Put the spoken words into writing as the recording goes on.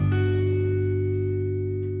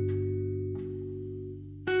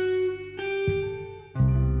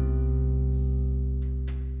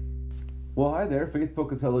Well, hi there, Faith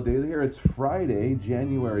Pocatello Daily here. It's Friday,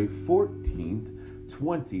 January 14th,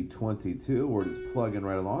 2022. We're just plugging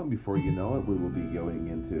right along. Before you know it, we will be going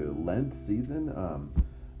into Lent season.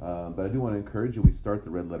 But I do want to encourage you, we start the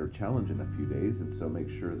Red Letter Challenge in a few days, and so make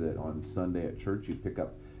sure that on Sunday at church you pick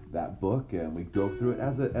up that book and we go through it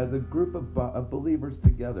as a group of believers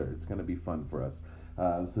together. It's going to be fun for us.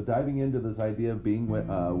 So diving into this idea of being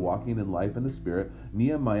walking in life in the Spirit,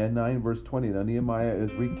 Nehemiah 9 verse 20. Now Nehemiah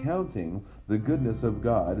is recounting the goodness of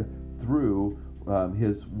God through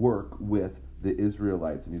his work with the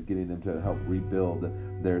Israelites, and he's getting them to help rebuild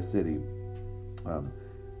their city.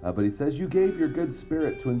 But he says, "You gave your good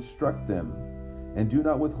spirit to instruct them, and did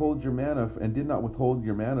not withhold your manna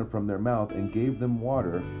from their mouth, and gave them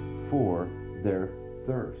water for their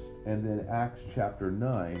thirst." And then Acts chapter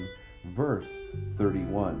 9 verse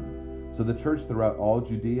 31. So the church throughout all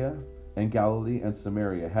Judea and Galilee and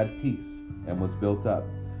Samaria had peace and was built up,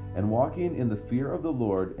 and walking in the fear of the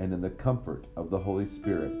Lord and in the comfort of the Holy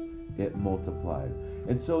Spirit, it multiplied.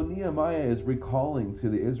 And so Nehemiah is recalling to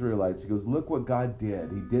the Israelites, he goes, look what God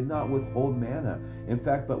did. He did not withhold manna. In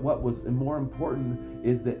fact, but what was more important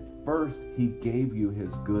is that first he gave you his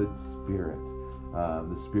good spirit.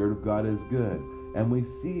 The Spirit of God is good. And we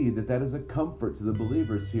see that is a comfort to the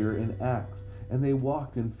believers here in Acts. And they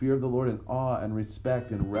walked in fear of the Lord, in awe and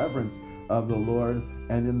respect and reverence of the Lord,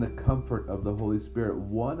 and in the comfort of the Holy Spirit.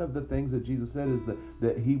 One of the things that Jesus said is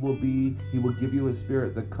that he will give you his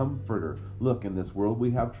Spirit, the comforter. Look, in this world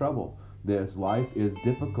we have trouble. This life is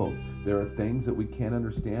difficult. There are things that we can't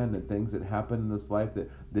understand, and things that happen in this life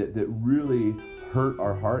that really hurt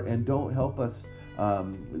our heart and don't help us.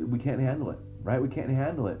 We can't handle it, right? We can't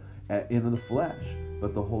handle it in the flesh,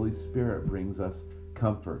 but the Holy Spirit brings us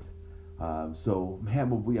comfort. So,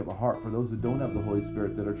 man, we have a heart for those who don't have the Holy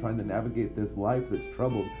Spirit, that are trying to navigate this life that's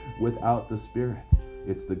troubled without the Spirit.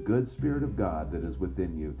 It's the good Spirit of God that is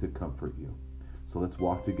within you to comfort you. So let's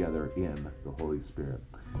walk together in the Holy Spirit.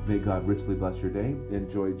 May God richly bless your day.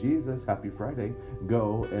 Enjoy Jesus. Happy Friday.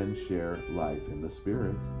 Go and share life in the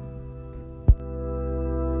Spirit.